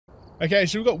Okay,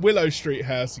 so we've got Willow Street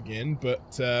House again, but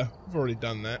we've already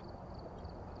done that.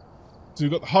 So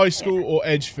we've got the high school or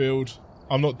Edgefield.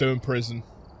 I'm not doing prison.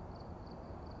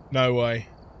 No way.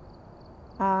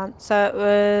 So it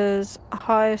was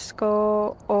high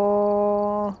school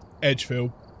or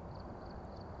Edgefield.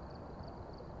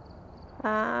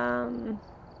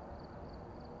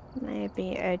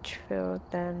 maybe Edgefield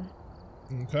then.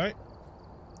 Okay.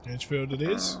 Edgefield it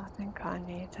is. I think I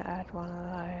need to add one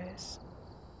of those.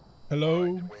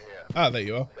 Hello. Ah, there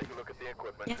you are. Take a look at the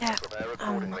equipment Yeah. and prepare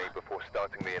accordingly before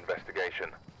starting the investigation.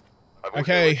 I've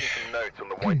Okay. also written some notes on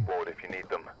the whiteboard if you need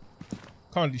them.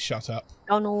 Kindly shut up.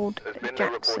 Donald There's been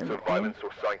Jackson. no reports of violence or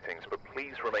sightings, but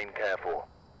please remain careful.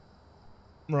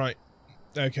 Right.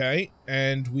 Okay.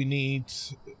 And we need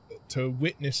to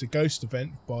witness a ghost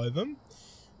event by them.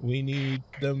 We need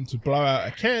them to blow out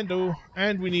a candle,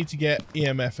 and we need to get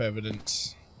EMF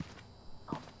evidence.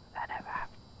 That never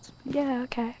happens. Yeah,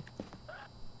 okay.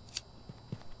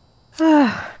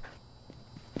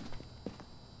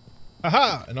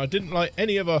 Aha! And I didn't light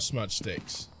any of our smudge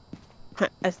sticks.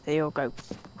 As they all go.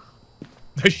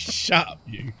 Shut up,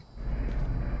 you.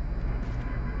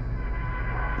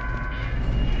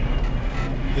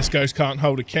 This ghost can't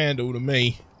hold a candle to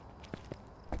me.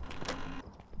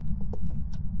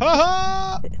 Ha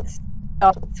ha! It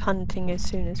starts hunting as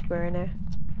soon as we're in here.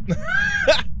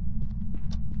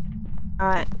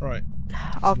 Alright. Right.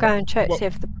 I'll go and check what- see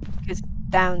if the book is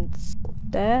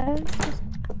downstairs.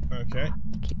 Okay.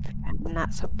 Keep forgetting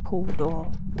that's a pull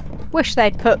door. Wish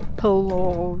they'd put pull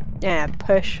or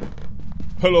push.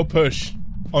 Pull or push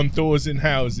on doors in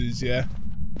houses, yeah?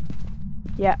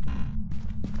 Yep.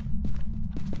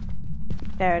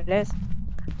 There it is.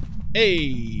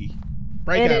 Hey!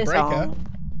 Breaker, It is breaker. on.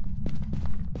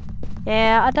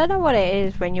 Yeah, I don't know what it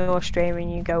is when you're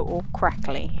streaming you go all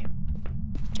crackly.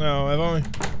 Oh, have I?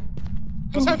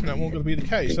 I was hoping that wasn't going to be the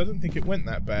case. I didn't think it went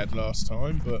that bad last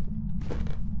time, but...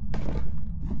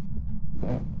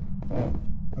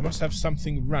 I must have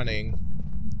something running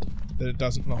that it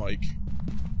doesn't like.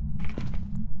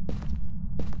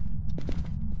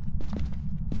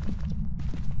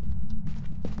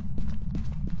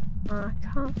 I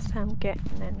can't say I'm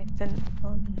getting anything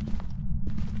on.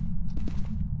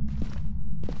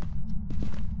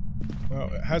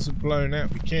 Well, it hasn't blown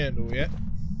out my candle yet.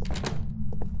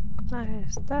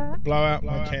 Close that. Blow out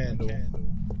my candle.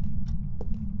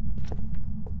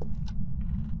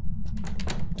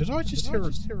 Did I just hear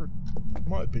it?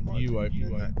 Might have been you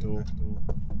opening that door.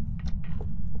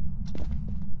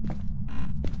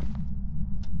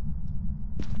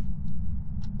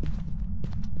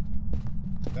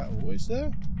 Is that always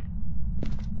there?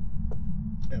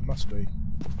 Yeah, it must be.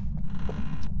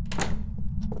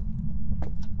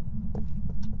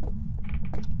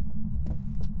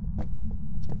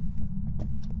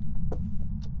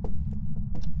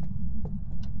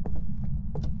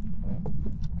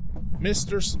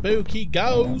 Mr. Spooky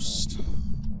Ghost!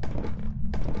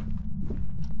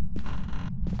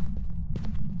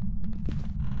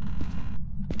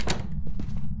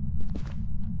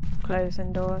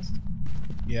 Closing doors.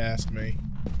 Yeah, that's me.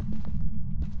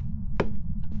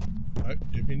 Oh,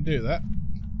 didn't mean to do that.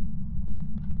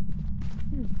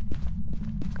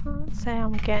 Can't say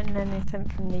I'm getting anything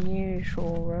from the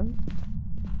usual room.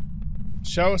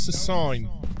 Show us a sign.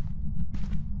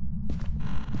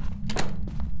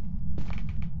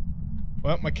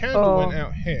 Well, my candle went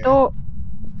out here.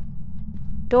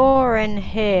 Door in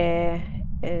here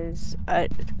is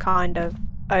kind of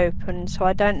open, so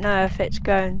I don't know if it's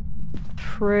going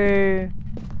through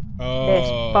this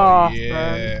bathroom.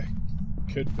 Yeah,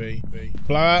 could be.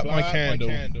 Blow out my candle.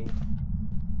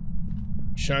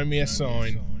 Show me a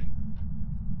sign.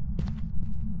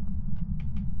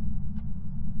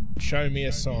 Show me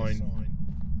a sign.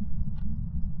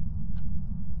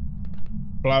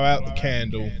 Blow out the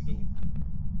candle.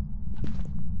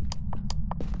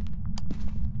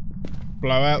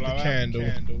 Blow out the candle.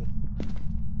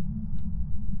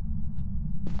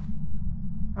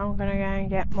 I'm gonna go and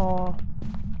get more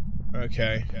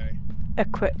Okay.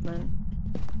 equipment.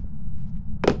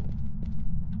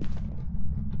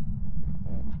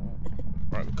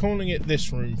 Right, we're calling it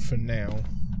this room for now.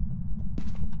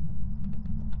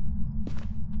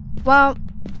 Well,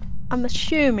 I'm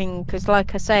assuming, because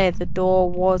like I say, the door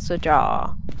was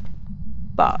ajar.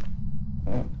 But,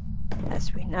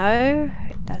 as we know,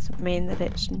 it doesn't mean that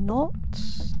it's not.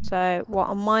 So what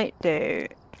I might do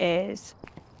is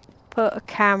put a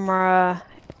camera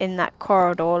in that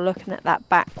corridor looking at that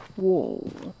back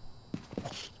wall.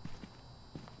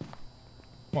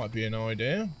 Might be an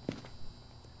idea.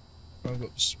 I've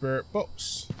got the spirit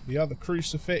box, the other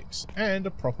crucifix, and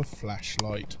a proper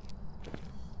flashlight.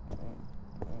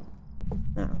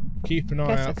 Oh, Keep an eye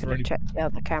guess I out for could have any checked the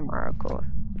other camera, of course.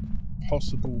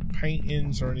 possible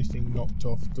paintings or anything knocked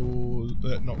off doors,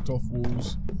 knocked off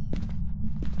walls.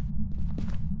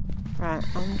 Right,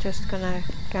 I'm just gonna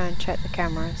go and check the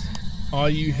cameras. Are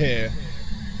you here?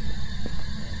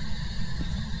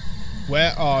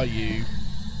 Where are you?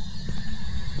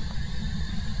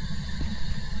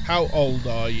 How old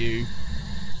are you?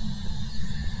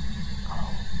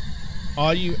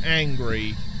 Are you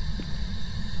angry?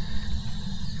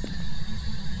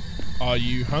 Are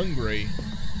you hungry?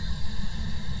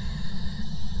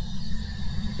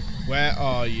 Where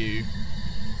are you?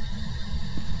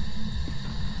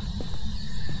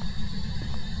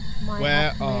 Might Where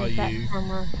have to are move that you?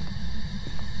 camera.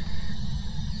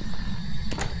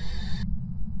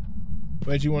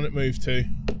 Where do you want it moved to?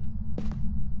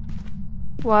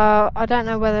 Well, I don't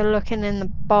know whether looking in the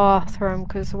bathroom,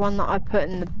 because the one that I put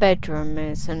in the bedroom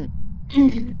isn't.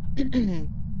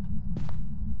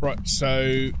 Right,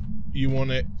 so you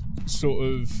want it sort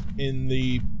of in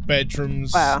the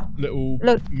bedroom's Well, little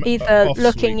Look, either off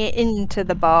looking suite. it into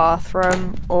the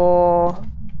bathroom or.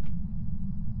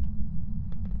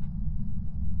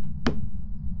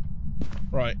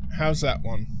 Right, how's that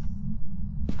one?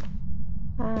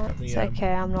 me, It's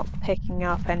okay, I'm not picking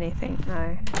up anything,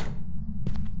 no.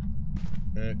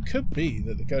 Could be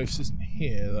that the ghost isn't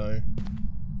here, though.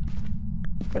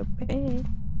 Could be.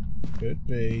 Could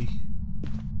be.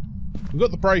 We've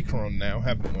got the breaker on now,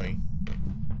 haven't we?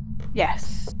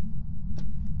 Yes.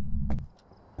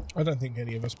 I don't think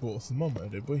any of us bought a thermometer,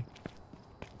 did we?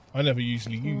 I never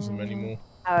usually use them anymore.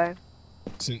 No.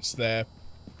 Since their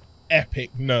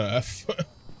epic nerf.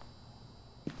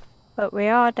 But we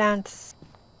are down to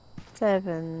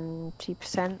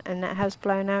 70% and it has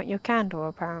blown out your candle,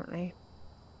 apparently.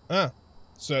 Ah,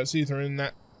 so it's either in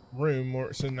that room or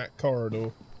it's in that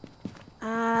corridor.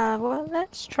 Well,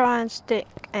 let's try and stick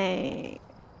a...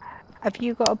 Have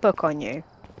you got a book on you?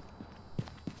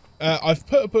 I've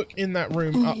put a book in that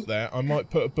room up there. I might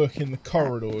put a book in the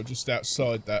corridor just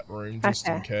outside that room, just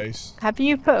in case. Have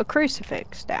you put a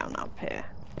crucifix down up here?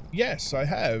 Yes, I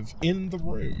have. In the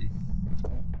room.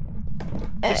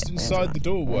 Just inside the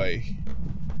doorway.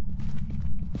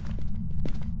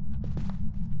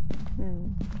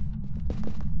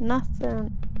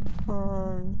 Nothing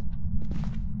on...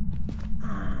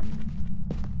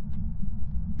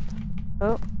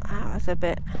 Oh, that was a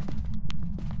bit...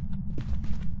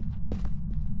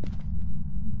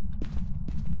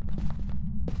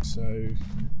 So,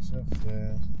 it's up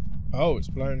there. Oh, it's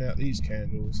blowing out these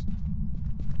candles.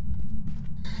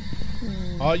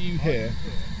 Are you here?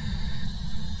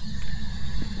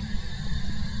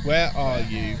 Where are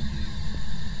you?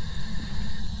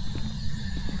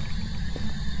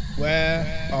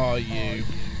 Where are you?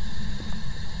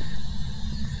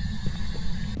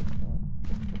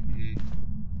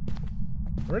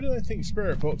 Where do I think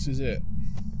Spirit Box is it?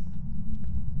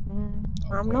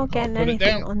 I'm not getting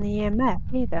anything on the EMF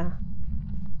either.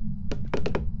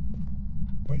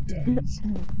 My days.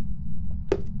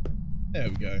 There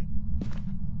we go.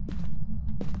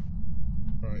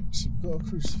 Right, so we've got a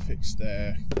crucifix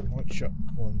there. Might chuck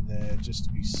one there just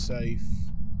to be safe.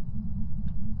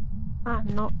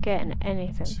 I'm not getting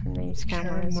anything from these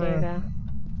cameras either.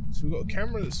 So we've got a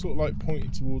camera that's sort of like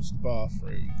pointing towards the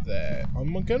bathroom there.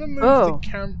 I'm gonna move the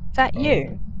camera. Is that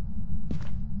you?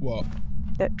 What?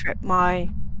 That tripped my...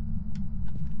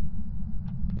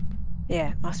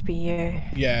 Yeah, it must be you.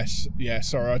 Yes, yeah,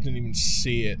 sorry, I didn't even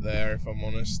see it there, if I'm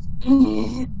honest.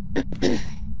 Right.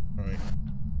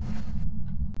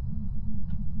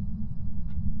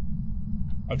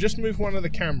 I've just moved one of the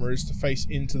cameras to face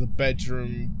into the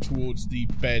bedroom towards the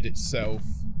bed itself.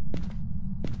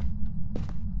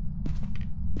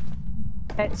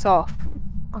 It's off.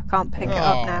 I can't pick it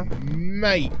up now.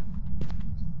 Mate.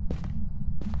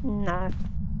 No.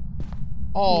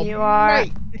 Oh, you are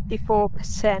mate. at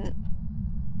 54%.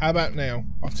 How about now?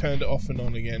 I've turned it off and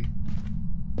on again.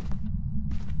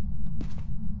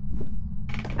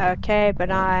 Okay, but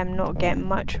I'm not getting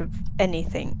much of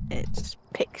anything. It's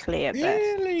pixely at best.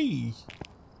 Really?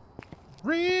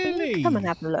 Really? Come and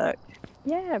have a look.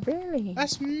 Yeah, really.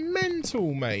 That's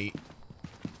mental, mate.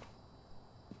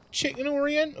 Chicken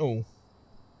Oriental.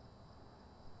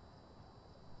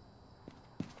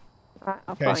 Right,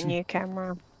 I've got a new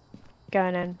camera.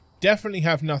 Going in. Definitely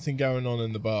have nothing going on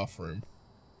in the bathroom.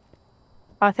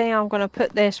 I think I'm going to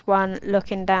put this one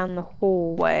looking down the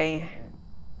hallway.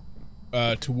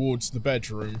 Towards the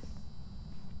bedroom.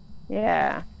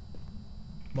 Yeah.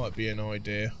 Might be an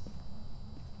idea.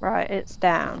 Right, it's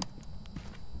down.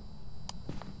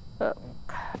 But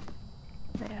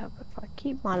yeah, if I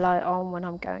keep my light on when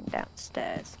I'm going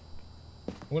downstairs.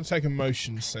 I want to take a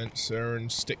motion sensor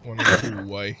and stick one in the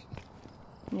hallway.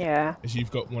 Yeah. As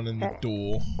you've got one in the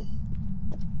door.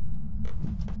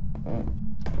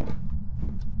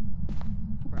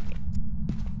 Right.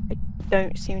 I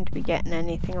don't seem to be getting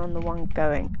anything on the one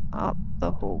going up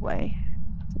the hallway.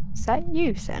 Is that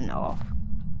you setting it off?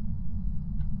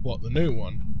 What, the new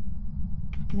one?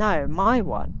 No, my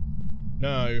one. No,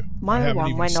 I My haven't one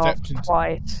even went off stepped into.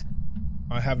 twice.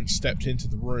 I haven't stepped into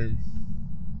the room.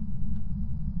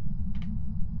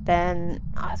 Then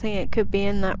I think it could be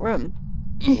in that room.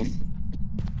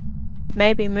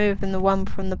 Maybe moving the one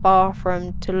from the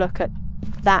bathroom to look at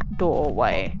that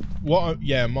doorway. What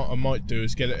I might do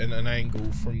is get it at an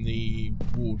angle from the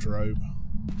wardrobe.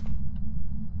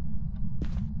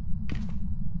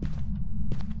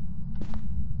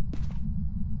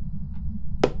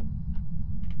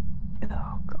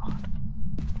 Oh god.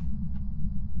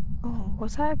 Oh,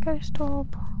 was that a ghost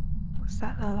orb? Was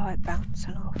that the light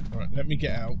bouncing off? Right, let me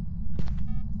get out.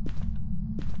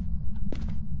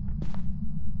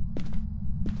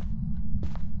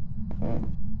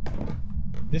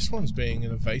 This one's being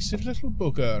an evasive little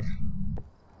bugger.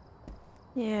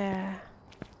 Yeah.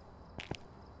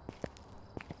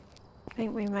 I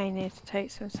think we may need to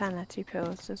take some sanity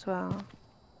pills as well.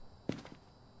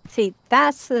 See,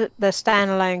 that's the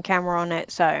standalone camera on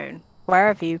its own.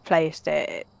 Wherever you placed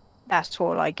it, that's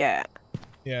all I get.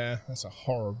 Yeah, that's a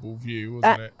horrible view,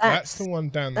 wasn't it? That's the one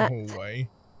down the hallway.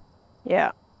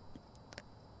 Yeah.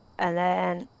 And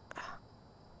then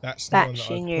that's the one that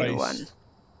your I've new placed. one.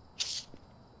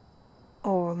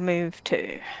 Or move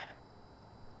to.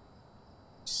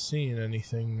 Seeing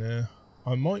anything there?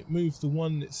 I might move the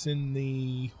one that's in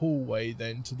the hallway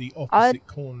then to the opposite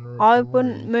corner of the room. I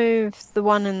wouldn't move the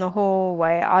one in the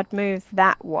hallway. I'd move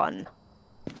that one.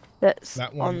 That's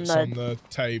on the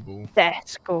table.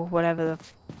 Desk or whatever the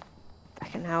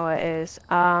fucking hell it is.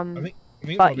 I think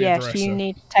it but might be a yes, dresser. you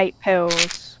need to take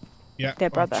pills. Yeah, dear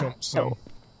brother.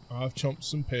 I've chomped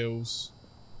some pills.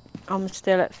 I'm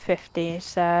still at 50,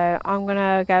 so I'm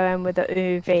gonna go in with the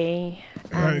UV.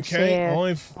 Okay,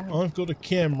 I've got a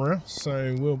camera,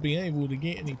 so we'll be able to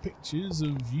get any pictures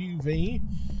of UV.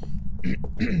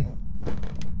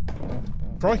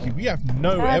 Crikey, we have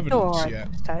no evidence yet.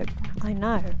 I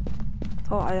know.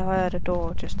 Thought I heard a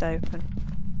door just open.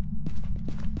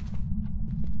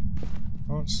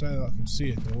 Can't say that I can see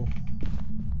a door.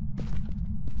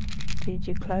 Did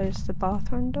you close the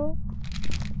bathroom door?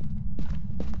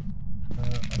 I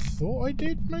thought I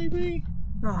did, maybe?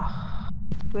 Oh,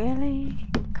 really?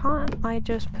 Can't I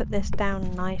just put this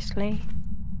down nicely?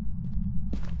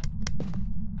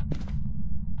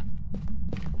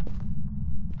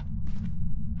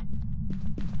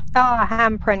 Ah,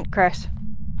 handprint, Chris.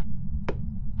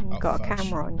 You've got a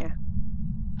camera on you.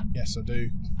 Yes, I do.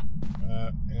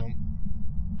 Hang on.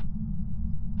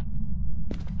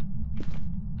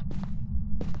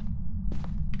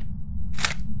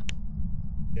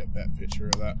 Get a better picture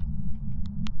of that.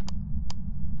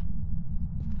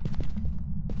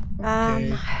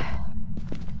 Okay.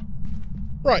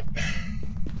 Right.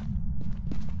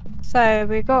 So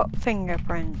we got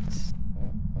fingerprints.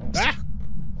 Ah!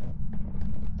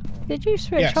 Did you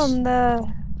switch on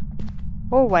the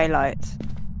hallway lights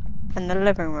and the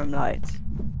living room lights?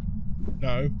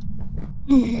 No.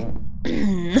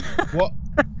 What?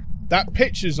 That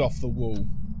picture's off the wall.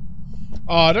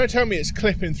 Oh, don't tell me it's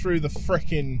clipping through the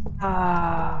frickin'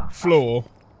 floor.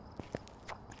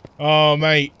 Oh,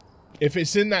 mate. If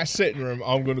it's in that sitting room,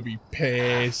 I'm gonna be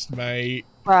pissed, mate.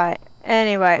 Right.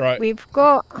 Anyway, we've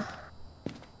got.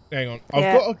 Hang on.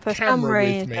 I've got a camera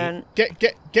with me.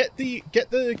 Get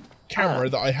the camera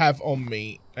that I have on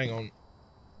me. Hang on.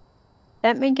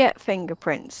 Let me get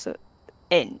fingerprints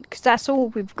in, because that's all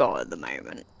we've got at the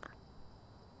moment.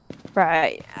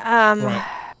 Right. Right.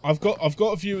 I've got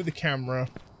a view of the camera.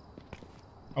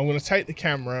 I'm gonna take the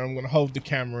camera. I'm gonna hold the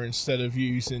camera instead of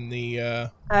using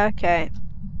the. Okay.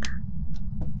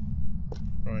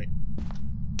 Right.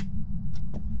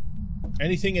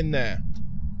 Anything in there?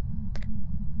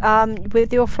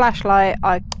 With your flashlight,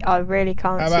 I really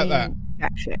can't see. How about that?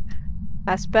 Jack shit.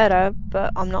 That's better,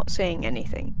 but I'm not seeing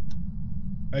anything.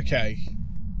 Okay.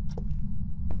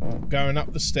 Going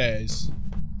up the stairs.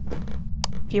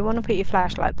 If you want to put your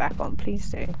flashlight back on, please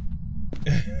do.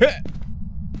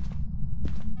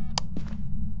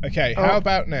 Okay, how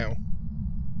about now?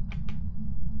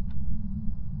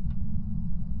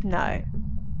 No.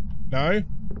 No?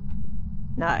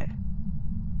 No.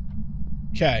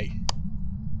 Okay.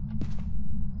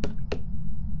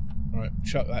 Right,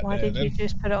 shut that Why there did you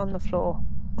just put it on the floor?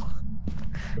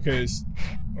 Because,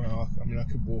 well, I mean, I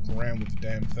could walk around with the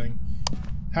damn thing.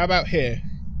 How about here?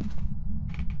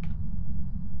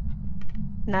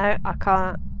 No,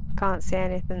 I can't see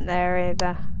anything there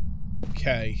either.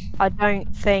 Okay. I don't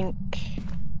think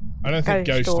I don't think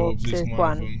Ghost Orbs is one of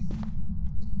one. them.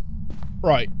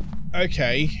 Right.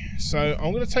 Okay. So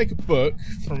I'm going to take a book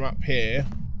from up here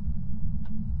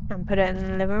And put it in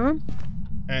the living room.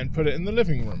 and put it in the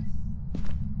living room.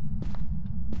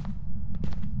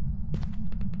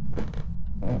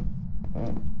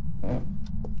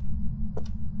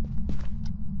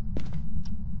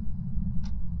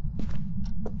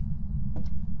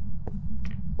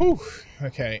 Whew.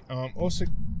 Okay. I'm also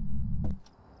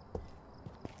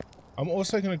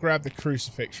going to grab the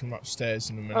crucifix from upstairs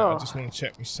in a minute. I just want to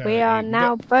check my sanity. We are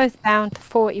now both down to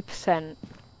 40%.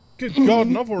 Good God,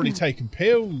 and I've already taken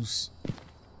pills.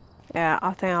 Yeah,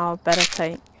 I think I'll better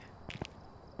take.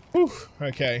 Whew.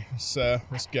 Okay,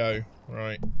 let's go.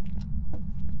 Right.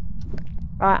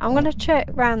 Right, I'm going to check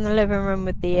around the living room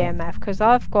with the EMF because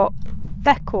I've got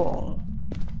VaguelySane.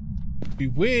 Be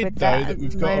weird With though that that at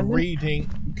we've the got a moment. reading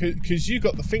because you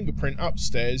got the fingerprint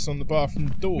upstairs on the bathroom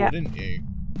door, Yep. didn't you?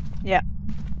 Yeah.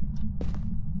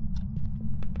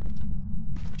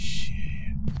 Shit.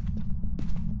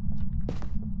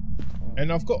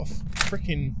 And I've got a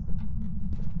freaking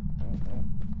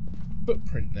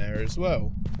footprint there as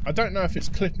well. I don't know if it's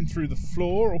clipping through the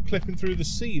floor or clipping through the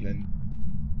ceiling.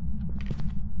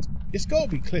 It's got to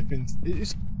be clipping.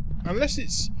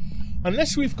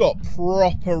 Unless we've got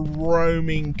proper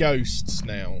roaming ghosts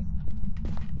now.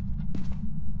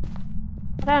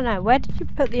 I don't know. Where did you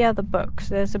put the other books?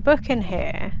 There's a book in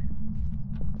here.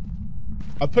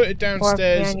 I put it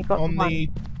downstairs only got on the the.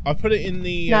 I put it in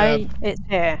the. No, it's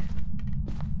here.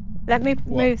 Let me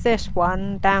What? move this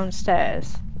one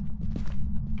downstairs.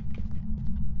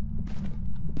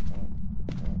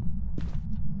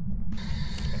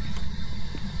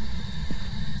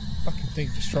 Fucking thing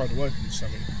just tried to open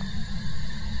something.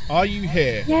 Are you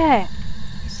here? Yeah.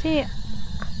 See,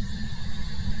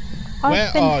 Where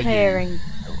I've been are you? hearing.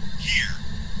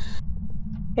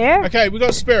 Here? Okay, we got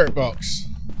a spirit box.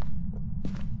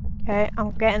 Okay,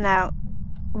 I'm getting out.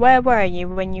 Where were you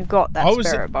when you got that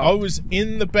spirit box? I was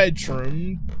in the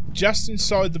bedroom, just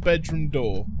inside the bedroom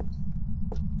door.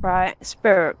 Right,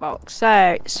 spirit box.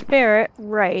 So, spirit,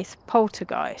 wraith,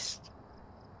 poltergeist.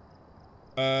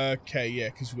 Okay, yeah,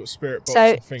 because we've got spirit box So,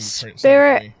 and fingerprints.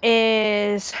 spirit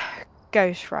is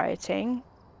ghostwriting.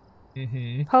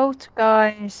 Mm-hmm.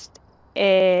 Poltergeist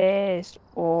is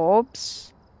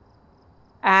orbs.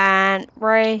 And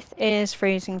wraith is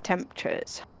freezing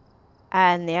temperatures.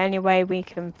 And the only way we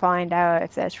can find out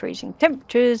if there's freezing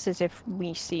temperatures is if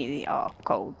we see our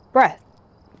cold breath.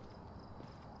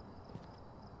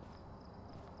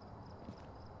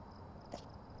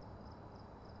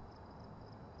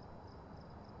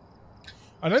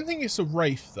 I don't think it's a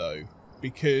wraith though,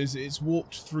 because it's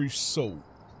walked through salt,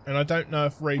 and I don't know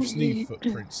if wraiths leave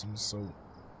footprints in salt.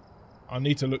 I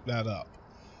need to look that up.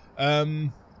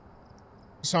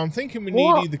 So I'm thinking we need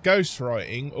either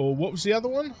ghostwriting or what was the other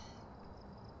one?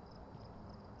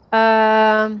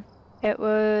 It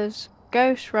was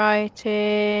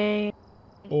ghostwriting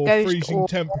Or ghost freezing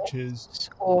orbs, temperatures.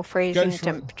 or freezing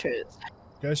temperatures.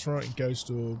 Ghostwriting, ghost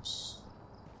orbs,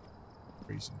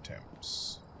 freezing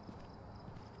temps.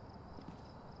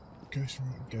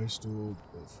 Ghostwriting, ghost orb,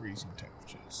 or freezing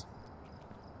temperatures.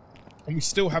 And we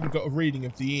still haven't got a reading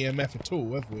of the EMF at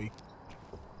all, have we?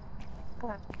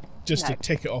 Just to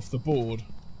tick it off the board.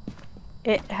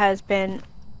 It has been.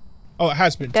 Oh, it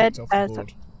has been ticked off the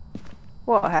board.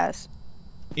 What has?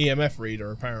 EMF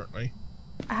reader, apparently.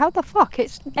 How the fuck?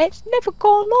 It's never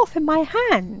gone off in my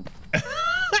hand.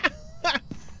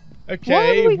 Okay. Why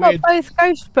have we got both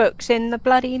ghost books in the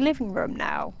bloody living room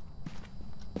now?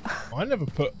 I never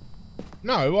put.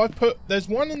 No, I put. There's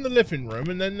one in the living room,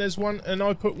 and then there's one, and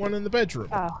I put one in the bedroom.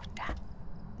 Oh, damn.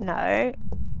 No.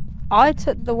 I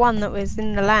took the one that was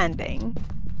in the landing.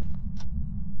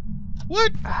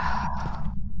 What?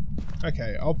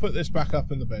 Okay, I'll put this back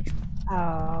up in the bedroom.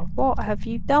 Oh, what have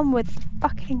you done with the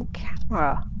fucking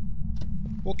camera?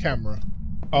 What camera?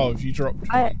 Oh, have you dropped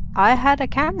one? I had a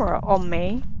camera on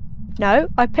me. No,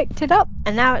 I picked it up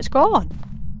and now it's gone.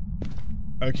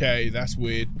 Okay, that's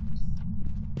weird.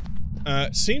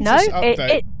 Seems No, this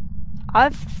update...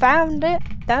 I've found it.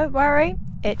 Don't worry.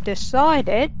 It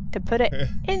decided to put it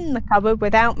in the cupboard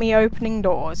without me opening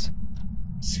doors.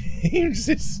 Seems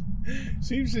this...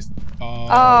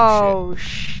 Oh,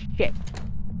 shit.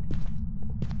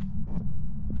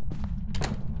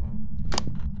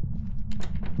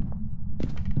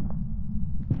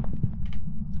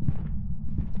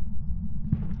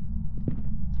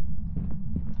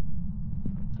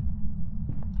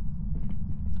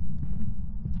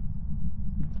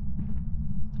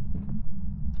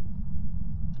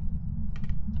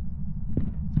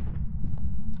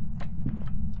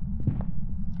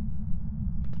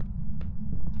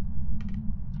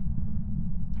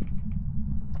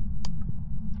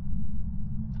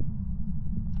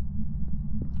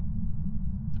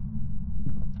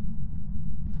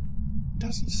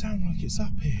 doesn't sound like it's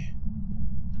up here.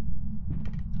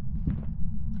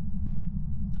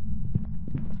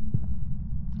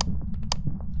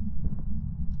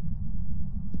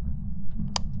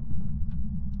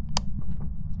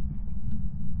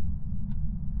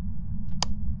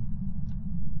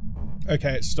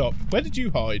 Okay, it stopped. Where did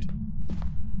you hide?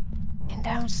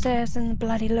 Downstairs in the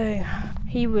bloody loo.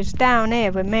 He was down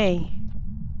here with me.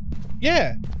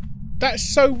 Yeah, that's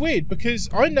so weird because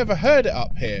I never heard it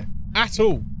up here at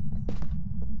all.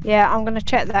 Yeah, I'm gonna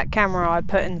check that camera I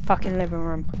put in the fucking living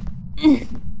room.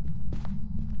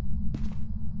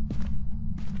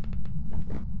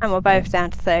 And we're both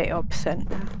down to 30%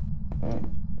 now.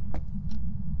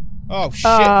 Oh shit!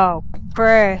 Oh,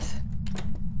 Chris.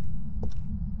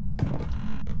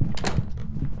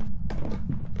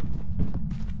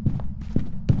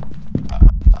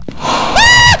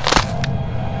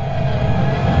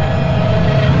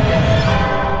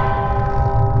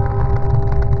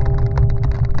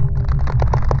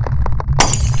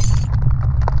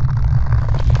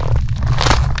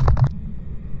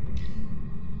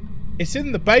 It's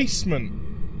in the basement.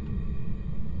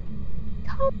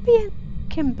 Can't be in the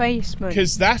fucking basement.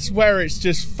 Because that's where it's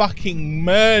just fucking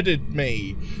murdered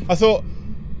me. I thought,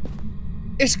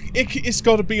 it's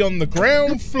got to be on the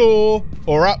ground floor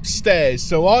or upstairs.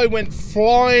 So I went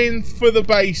flying for the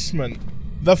basement.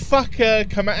 The fucker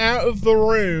come out of the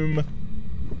room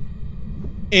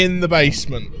in the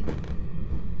basement.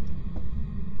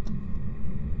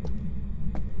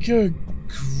 Good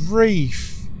grief.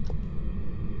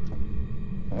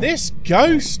 This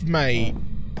ghost, mate.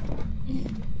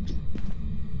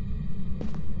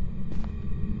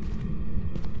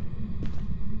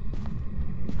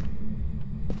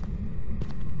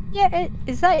 Yeah,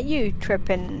 is that you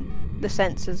tripping the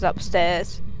sensors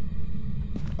upstairs?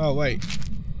 Oh, wait.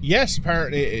 Yes,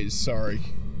 apparently it is. Sorry.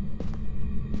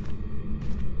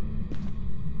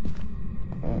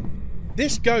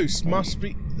 This ghost must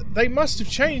be... They must have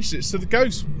changed it so the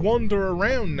ghosts wander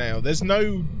around now. There's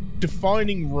no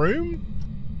defining room?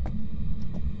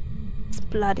 It's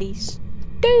bloody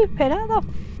stupid. How the f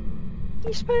are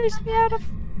you supposed to be able to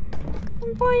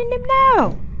find him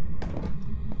now?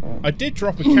 I did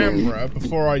drop a camera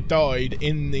before I died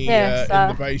in the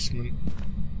basement.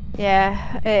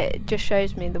 Yeah, it just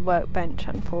shows me the workbench,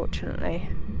 unfortunately.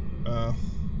 Oh,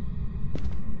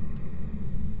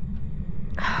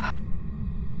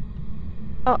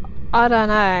 I don't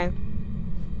know.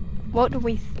 What do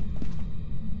we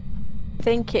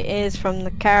think it is from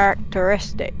the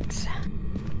characteristics?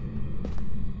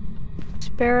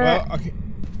 Spirit? Well,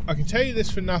 I can tell you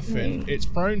this for nothing. It's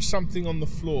thrown something on the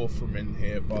floor from in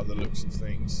here by the looks of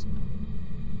things.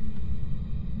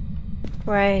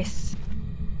 Race.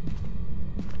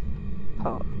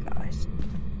 Oh, guys.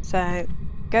 So,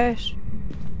 ghost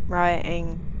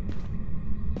writing.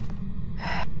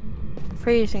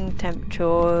 Freezing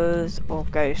temperatures or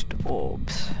ghost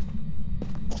orbs.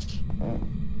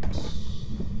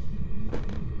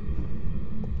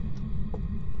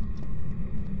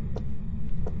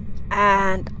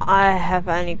 And I have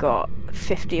only got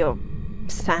 50%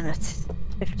 sanity.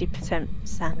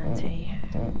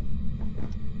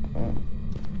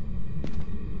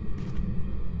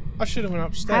 I should have went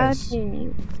upstairs. How do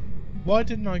you... Why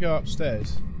didn't I go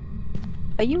upstairs?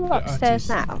 Are you upstairs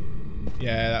now?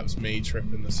 Yeah, that was me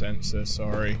tripping the sensor,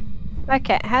 sorry.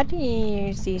 Okay, how do you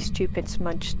use these stupid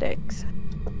smudge sticks?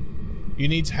 You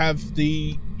need to have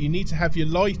your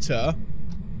lighter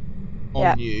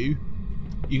on you.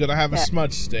 You gotta have a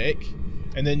smudge stick,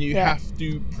 and then you have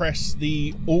to press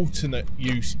the alternate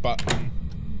use button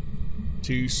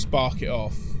to spark it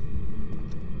off.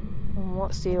 And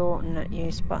what's the alternate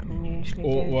use button usually do?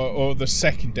 Or the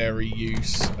secondary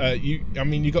use. You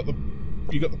got the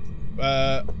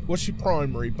what's your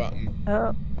primary button?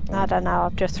 Oh, I don't know.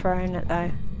 I've just thrown it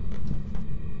though.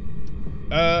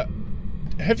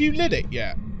 Have you lit it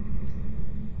yet?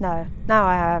 No, now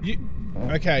I have.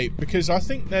 Okay, because I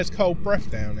think there's cold breath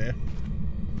down here.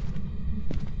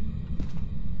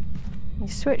 You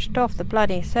switched off the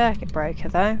bloody circuit breaker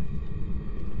though.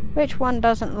 Which one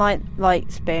doesn't like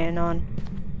lights being on?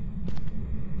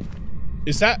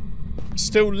 Is that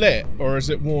still lit or is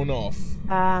it worn off?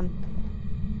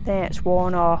 There, it's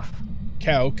worn off.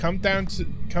 Kel, come down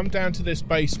to this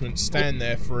basement. Stand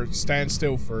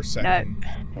still for a second.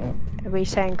 No. Are we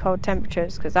saying cold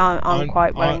temperatures? Because I'm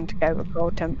quite willing to go with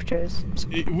cold temperatures.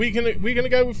 We gonna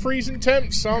go with freezing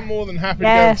temps. I'm more than happy to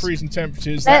go with freezing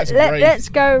temperatures. That's great. Let's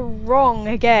go wrong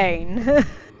again.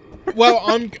 Well,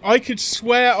 I could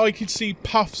swear I could see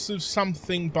puffs of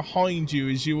something behind you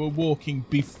as you were walking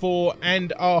before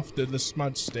and after the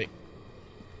smudge stick.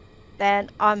 then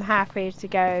I'm happy to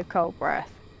go cold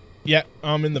breath. Yeah,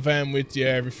 I'm in the van with you.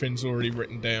 Everything's already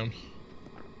written down.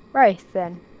 Right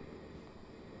then.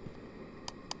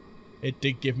 It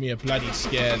did give me a bloody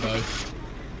scare, though.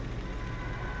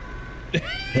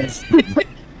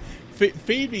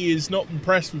 Phoebe is not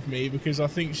impressed with me because I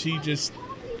think she just...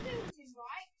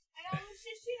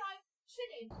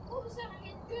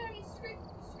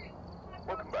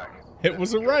 Welcome back. It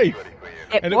was a wraith. Ready for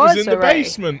you. And it was in the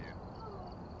basement.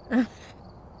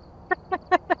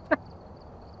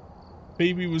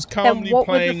 Phoebe was Then calmly what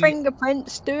were playing... the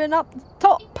fingerprints doing up the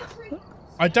top?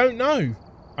 I don't know.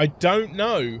 I don't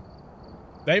know.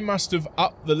 They must have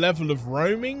upped the level of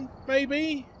roaming,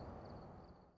 maybe?